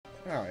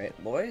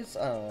Alright, boys,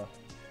 how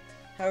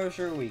was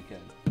your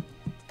weekend?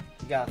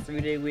 You got a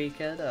 3-day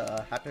weekend,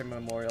 happy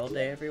Memorial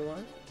Day,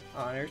 everyone.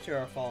 Honor to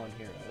our fallen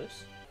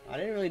heroes. I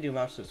didn't really do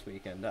much this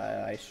weekend.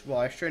 I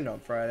streamed on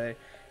Friday,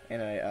 and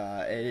I,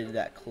 edited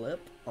that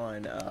clip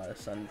on, on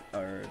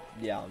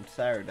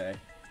Saturday. It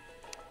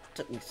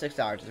took me 6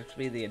 hours. It took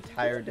me the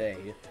entire day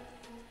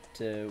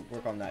to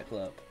work on that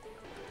clip.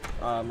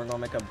 We're gonna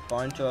make a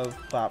bunch of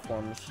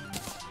platforms.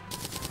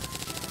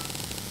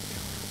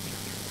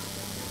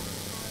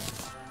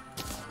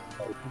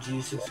 Oh,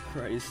 Jesus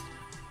Christ.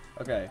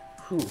 Okay.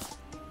 Whew.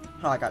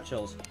 Oh, I got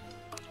chills.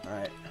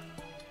 Alright.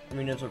 Let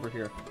me know it's over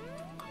here.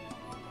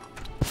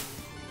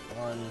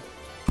 1.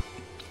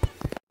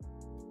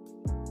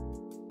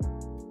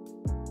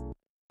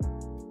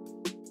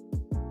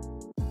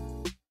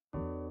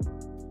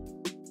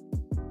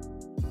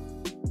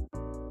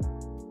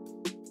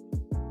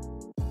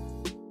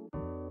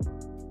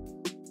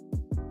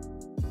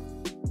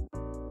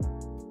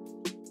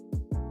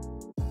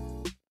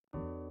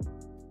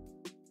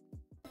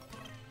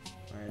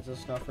 Is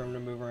this enough for him to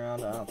move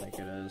around? I don't think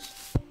it is.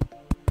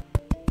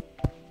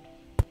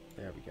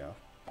 There we go.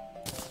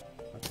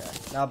 Okay,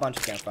 now a bunch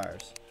of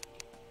campfires.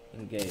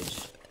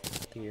 Engage.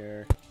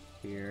 Here,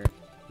 here,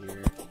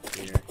 here,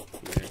 here,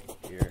 here,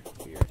 here,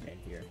 here, and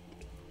here.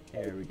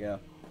 There we go.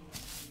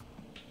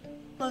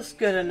 That's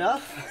good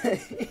enough.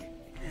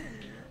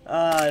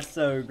 It's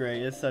so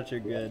great. It's such a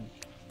good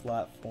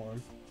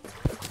platform.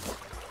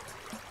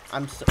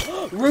 I'm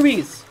so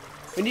rubies!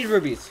 We need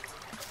rubies.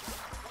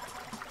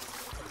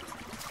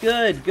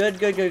 Good, good,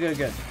 good, good, good,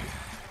 good.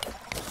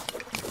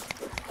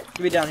 Give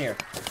me down here.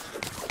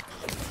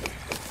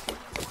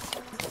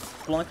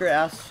 Blunker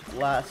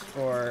lasts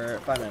for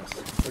 5 minutes.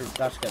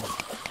 That's good.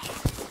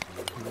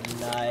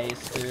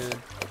 Nice, dude.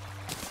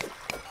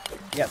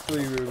 You got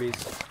 3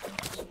 rubies.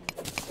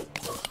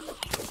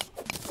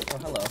 Oh,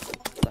 hello.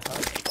 What the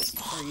heck?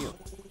 Who are you?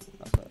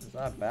 Is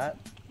that a bat?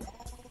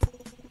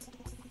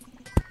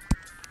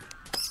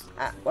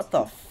 Ah, what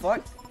the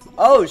fuck?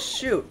 Oh,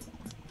 shoot!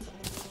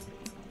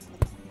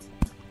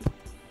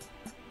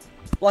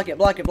 Block it,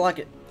 block it, block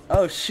it.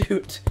 Oh,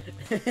 shoot.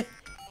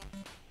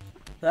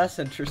 That's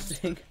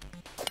interesting.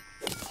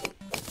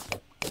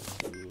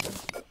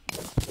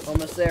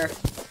 Almost there.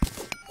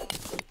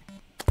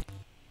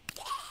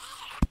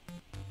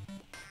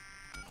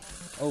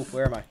 Oh,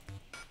 where am I?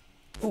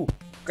 Ooh,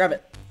 grab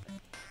it.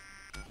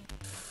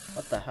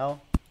 What the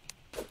hell?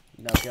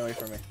 No, get away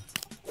from me.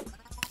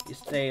 You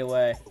stay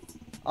away.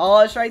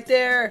 Oh, it's right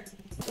there.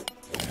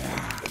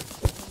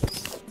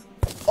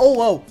 Oh,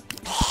 whoa.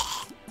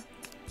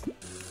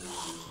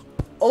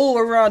 Oh,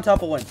 we're on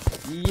top of one.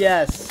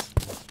 Yes.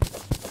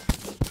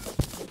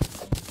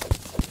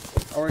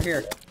 Oh, we're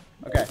here.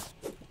 Okay.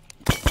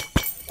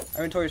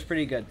 Our inventory is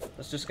pretty good.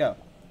 Let's just go.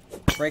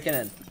 Breaking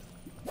in.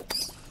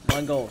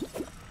 1 gold.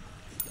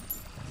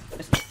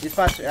 These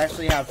spots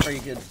actually have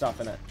pretty good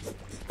stuff in it.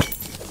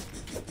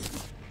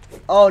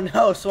 Oh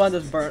no, it's one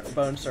of those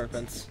bone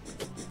serpents.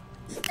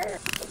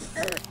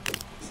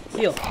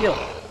 Heal, heal.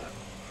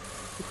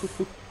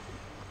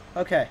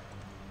 Okay.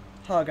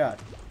 Oh god.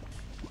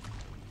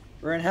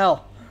 We're in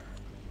hell.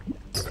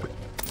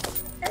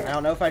 I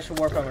don't know if I should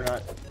warp him or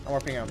not. I'm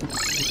warping him.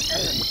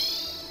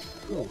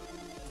 Ooh.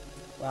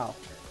 Wow.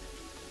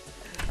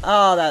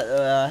 Oh,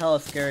 that hell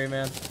is scary,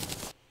 man.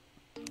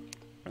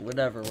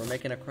 Whatever, we're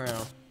making a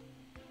crown.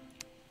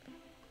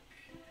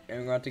 And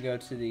we're going to go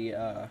to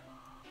the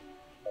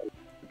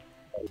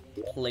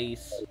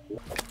place.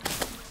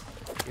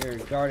 You're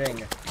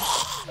guarding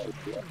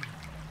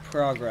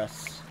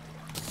progress.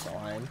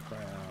 Slime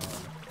crown.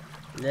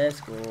 Let's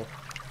go.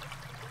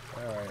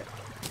 Alright.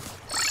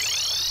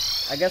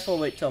 I guess we'll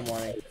wait till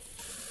morning.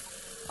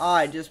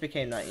 Ah, it just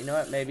became night. You know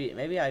what?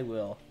 Maybe I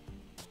will.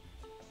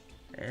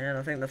 And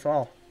I think that's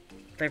all.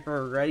 I think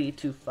we're ready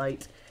to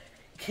fight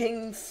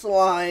King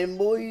Slime,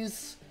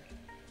 boys.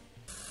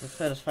 Let's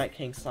let us fight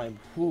King Slime.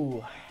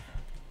 Whew.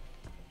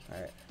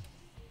 Alright.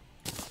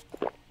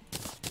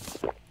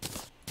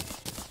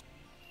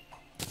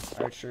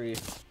 Archery.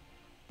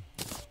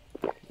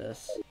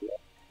 This.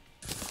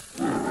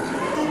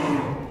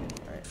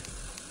 Alright.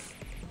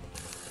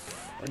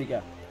 Where'd he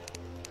go?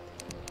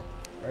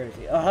 Where is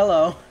he? Oh,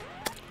 hello.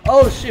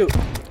 Oh, shoot.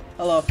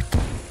 Hello.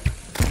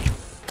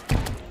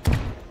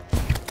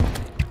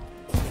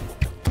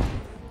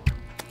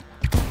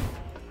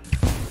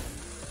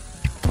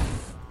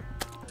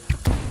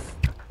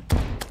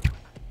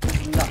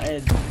 This is not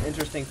an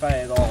interesting fight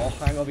at all.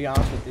 I'm gonna be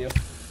honest with you.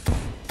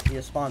 He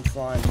just spawned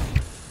slime.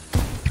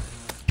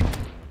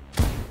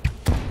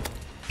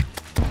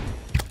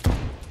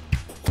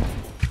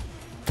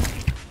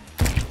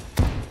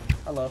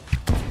 Hello.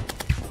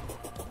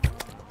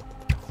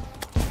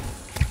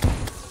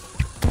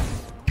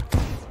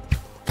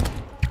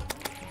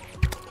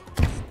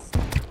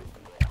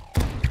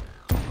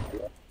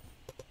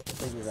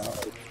 Figure it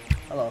out.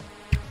 Hello.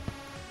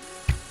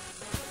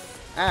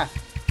 Ah!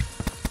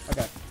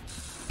 Okay.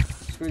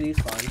 Screw these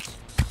spawns.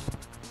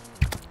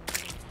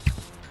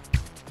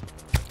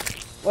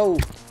 Whoa!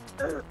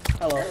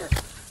 Hello.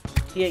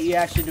 You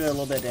actually do a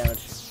little bit of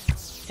damage.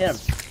 Hit him.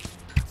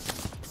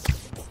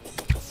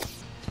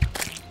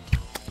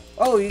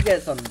 Oh, you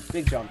get some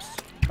big jumps.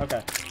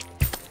 Okay.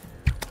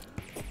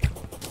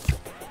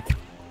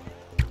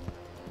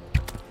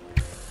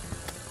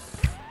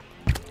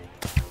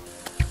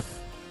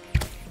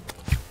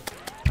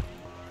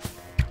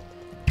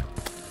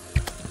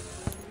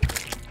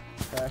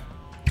 Okay.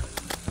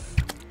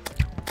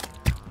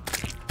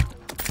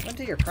 What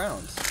do your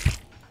crowns?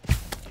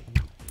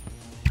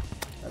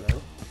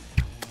 Hello?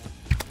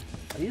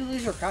 Oh, you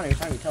lose your crown every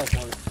time you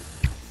teleport.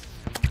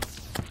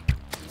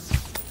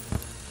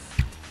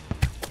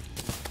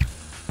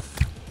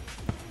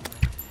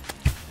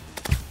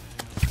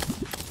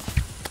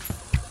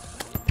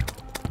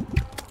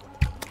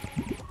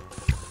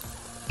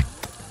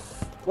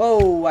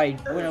 Whoa, I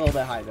went a little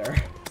bit high there.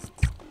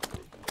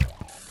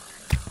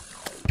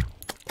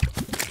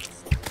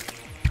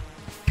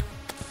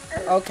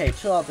 Okay,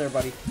 chill out there,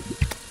 buddy.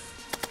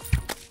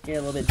 Get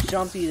a little bit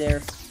jumpy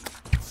there.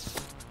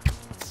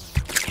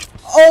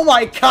 Oh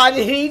my god,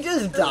 did he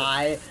just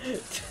die?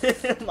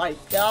 Oh my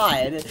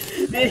god.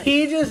 Did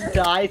he just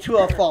die to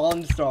a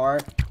fallen star?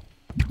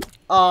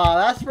 Aw,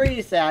 that's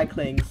pretty sad,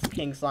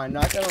 King Slime,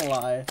 not gonna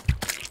lie.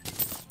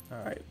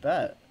 Alright,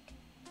 bet.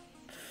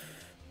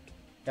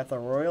 Got the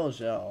Royal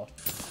Gel.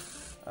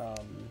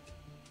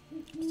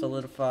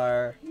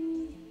 Solidifier.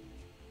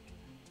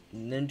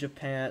 Ninja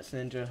Pants,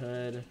 Ninja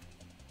Hood.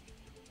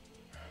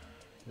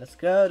 Let's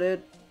go,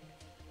 dude.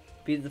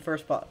 Beat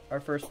the our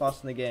first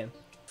boss in the game.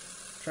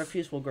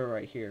 Trophies will go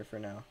right here for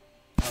now.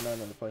 I don't know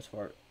another place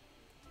for it.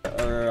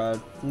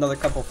 Or another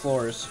couple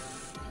floors.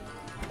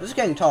 This is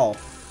getting tall.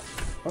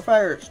 What if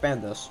I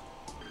expand this?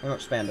 I don't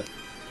expand it.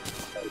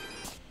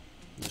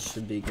 This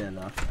should be good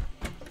enough.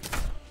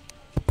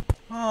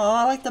 Oh,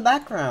 I like the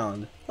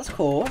background. That's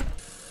cool.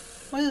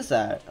 What is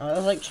that? Oh,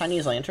 those like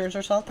Chinese lanterns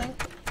or something?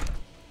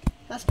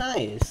 That's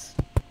nice.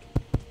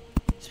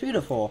 It's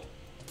beautiful.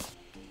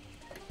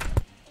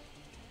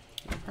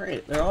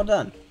 Alright, they're all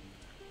done.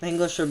 The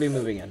English should be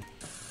moving in.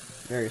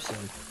 Very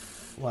soon.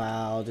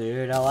 Wow,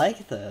 dude, I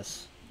like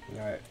this.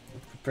 Alright,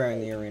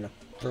 preparing the arena.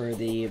 For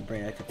the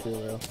arena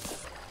Cthulu.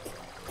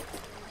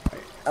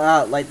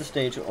 Right. Light the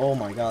stage. Oh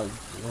my god,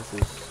 this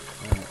is...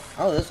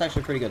 Oh, this is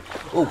actually pretty good.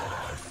 Oh!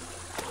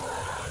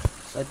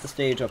 Light the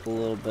stage up a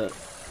little bit.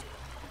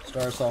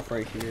 Start us off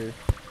right here.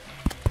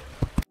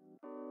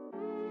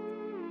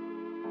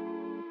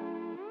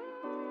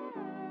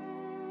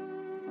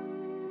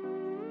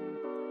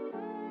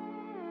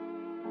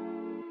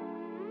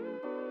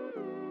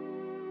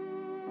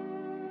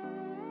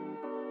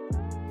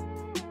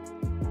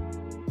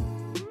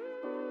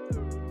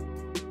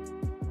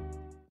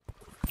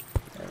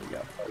 There we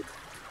go.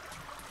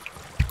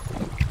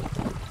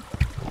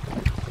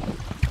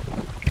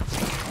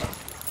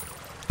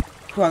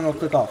 Cool, I'm gonna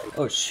click off.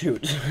 Oh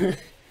shoot.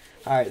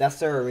 Alright, that's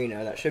their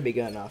arena. That should be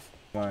good enough.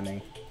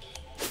 Morning.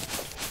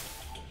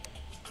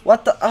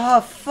 What the?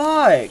 Oh,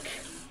 fuck!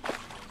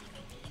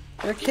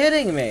 You're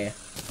kidding me!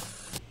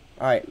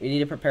 Alright, we need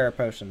to prepare our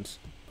potions.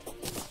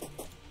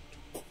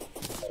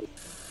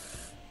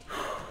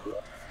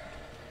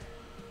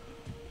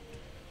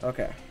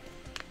 Okay.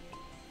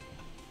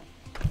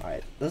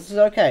 Alright, this is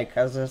okay,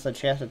 because there's a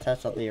chance to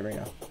test out the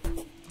arena.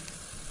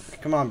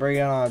 Come on, bring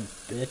it on,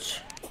 bitch.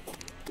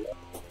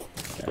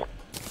 Okay.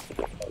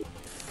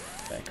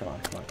 Okay, come on.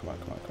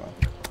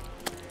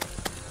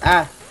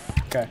 Ah!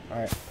 Okay,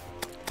 alright.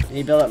 You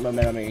need to build up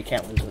momentum and you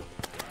can't lose it.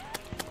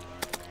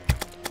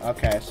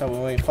 Okay, so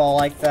when we fall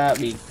like that,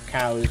 we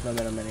kind of lose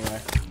momentum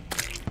anyway.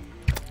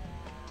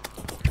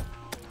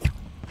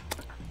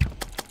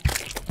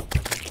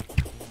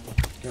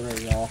 Get rid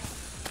of y'all.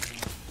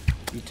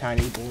 You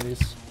tiny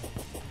boys.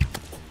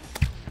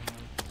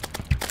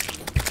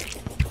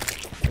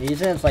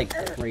 He's in his, like,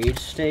 rage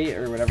state,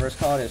 or whatever it's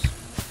called, his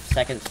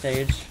second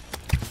stage.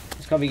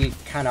 It's gonna be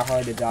kind of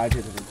hard to dodge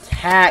his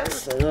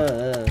attacks.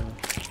 Ugh.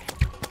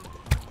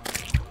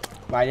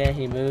 Why didn't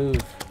he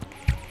move?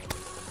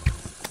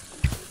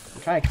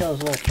 I'm trying to kill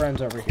his little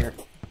friends over here.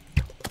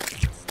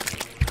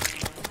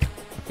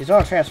 He's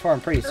gonna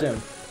transform pretty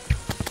soon.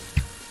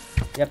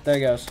 Yep, there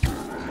he goes.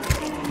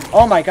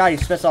 Oh my god, he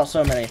spits out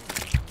so many.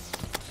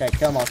 Okay,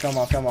 come on.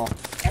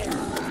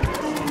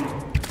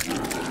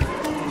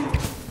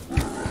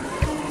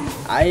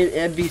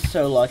 I'd be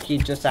so lucky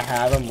just to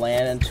have him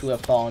land into a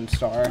fallen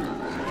star.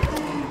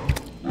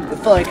 I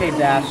feel like a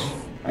dash.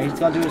 Right, he's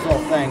gonna do his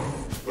little thing.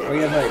 Where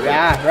he's gonna like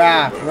rah,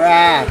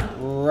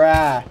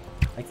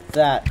 like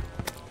that.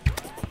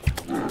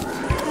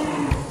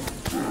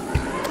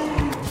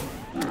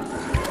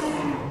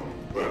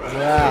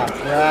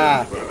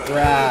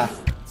 Rah.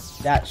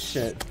 That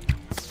shit.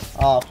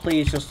 Oh,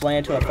 please just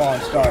land to a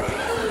fallen star.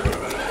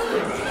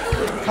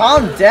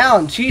 Calm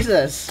down,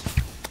 Jesus.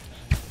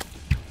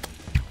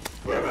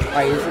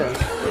 Alright,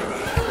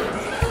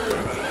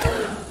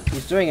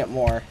 he's doing it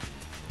more.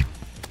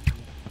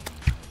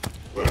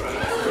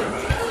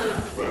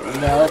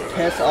 No,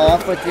 piss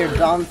off with your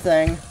dumb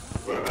thing.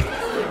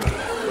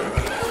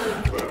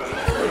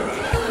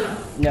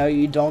 No,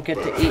 you don't get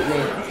to eat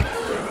me.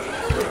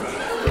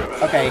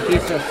 Okay,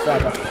 he's just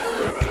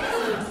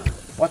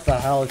what the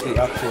hell is he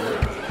up to?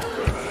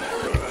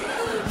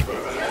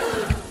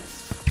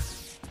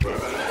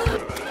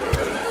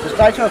 Just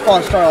die to a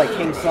fallen star like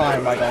King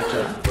Slime, why don't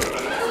you?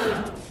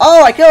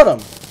 Oh, I killed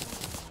him!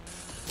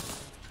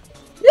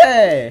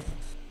 Yay!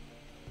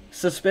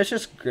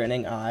 Suspicious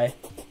grinning eye.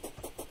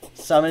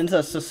 Summons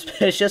a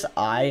suspicious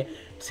eye.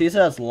 Sees it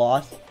as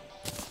lost.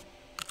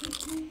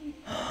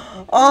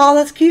 Oh,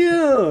 that's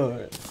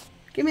cute!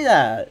 Give me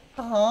that.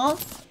 Aw.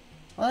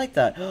 I like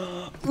that.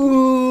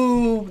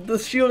 Ooh, the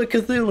Shield of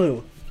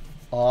Cthulhu.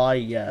 Aw,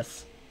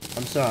 yes.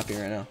 I'm so happy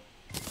right now.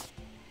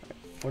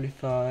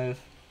 45.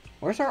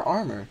 Where's our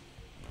armor?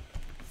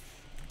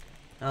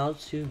 How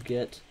to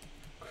get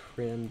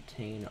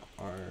Crimtane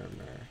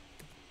armor.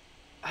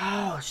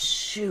 Oh,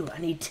 shoot. I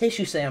need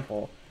tissue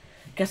sample.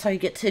 Guess how you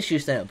get tissue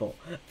sample?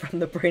 From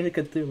the brain of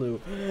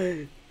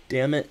Cthulhu.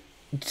 Damn it.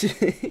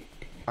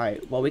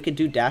 Alright, well, we can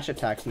do dash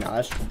attacks now.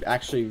 That's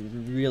actually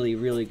really,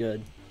 really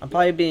good. I'm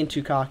probably being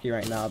too cocky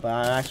right now, but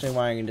I'm actually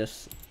wanting to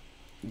just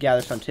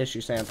gather some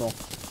tissue sample.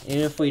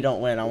 Even if we don't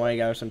win, I want to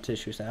gather some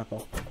tissue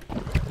sample.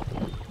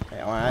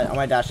 Okay, I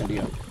want to dash into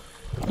you.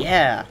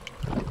 Yeah!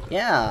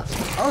 Yeah!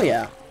 Oh,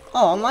 yeah!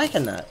 Oh, I'm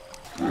liking that.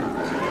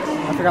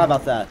 I forgot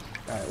about that.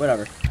 Alright,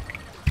 whatever.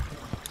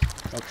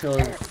 I'll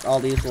kill all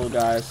these little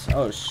guys.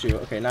 Oh, shoot.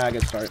 Okay, now I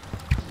can start.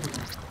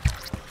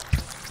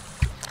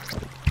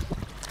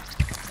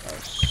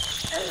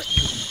 Oh,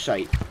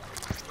 shite.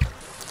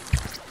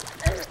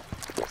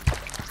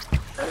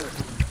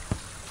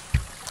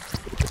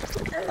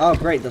 Oh,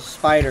 great, the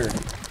spider.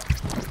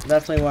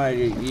 Definitely one of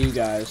you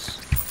guys.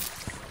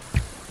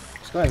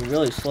 It's going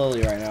really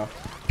slowly right now.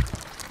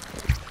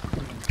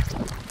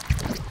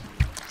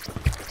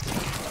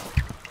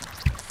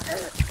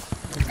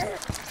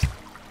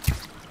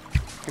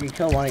 If I can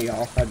kill one of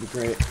y'all, that'd be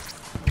great.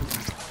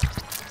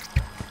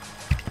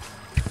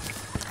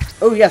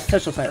 Oh, yes,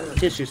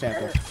 tissue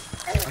sample.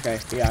 Okay,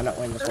 yeah, I'm not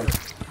winning this one.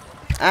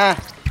 Ah!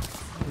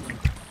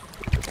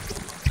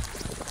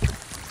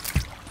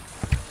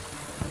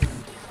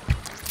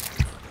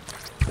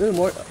 Ooh,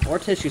 more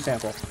tissue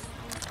sample.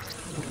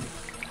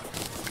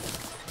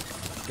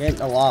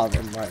 Getting a lot of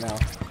them right now.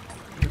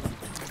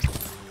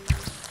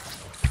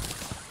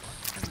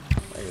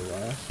 Wait,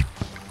 what?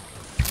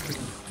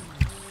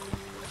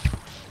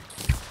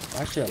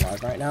 I'm actually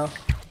alive right now?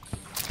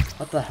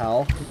 What the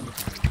hell?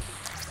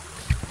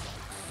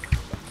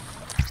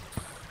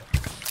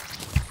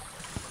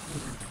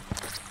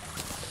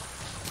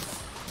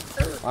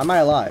 Why am I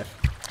alive?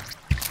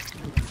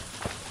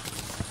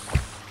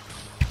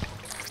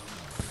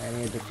 I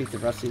need to defeat the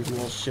rest of these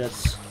little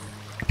shits.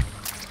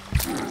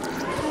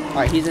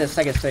 Alright, he's in the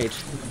second stage.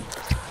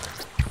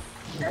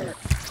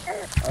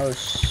 Oh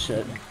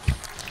shit.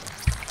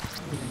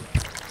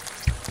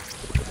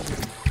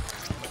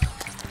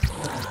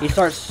 He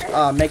starts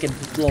making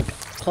little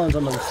clones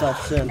of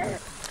himself soon.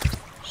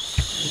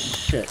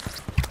 Shit.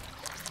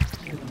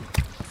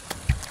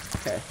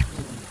 Okay.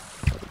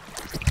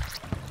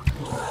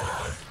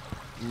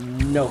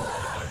 No.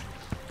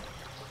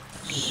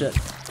 Shit.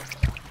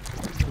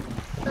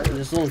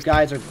 These little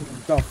guys are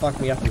gonna fuck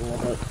me up a little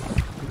bit.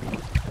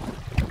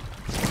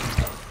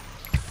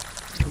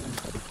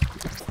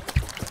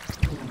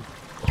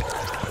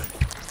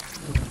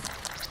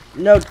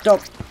 No,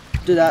 don't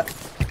do that.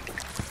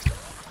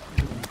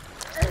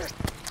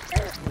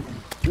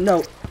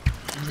 No.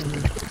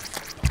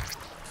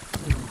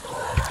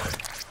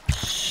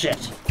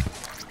 Shit.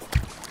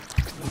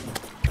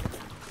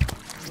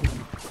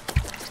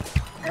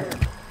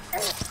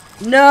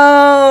 No!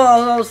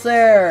 Almost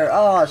there!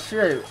 Oh,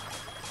 shoot.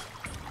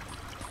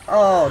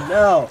 Oh,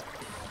 no.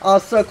 Oh,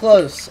 so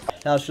close.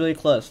 That was really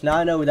close. Now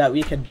I know that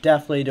we can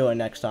definitely do it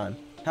next time.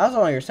 How's it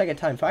on your second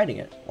time fighting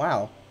it?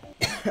 Wow.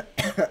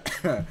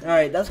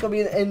 Alright, that's gonna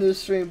be the end of the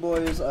stream,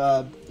 boys.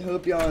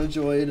 Hope y'all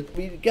enjoyed.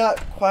 We got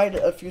quite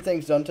a few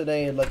things done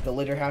today in like the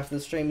later half of the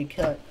stream. We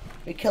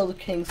killed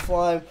King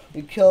Slime.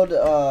 We killed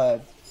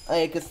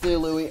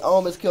Cthulhu. We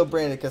almost killed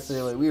Brandon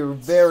Cthulhu. We were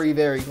very,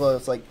 very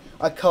close, like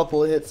a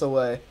couple hits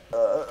away.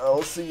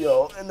 I'll see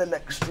y'all in the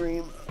next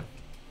stream.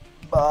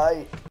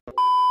 Bye.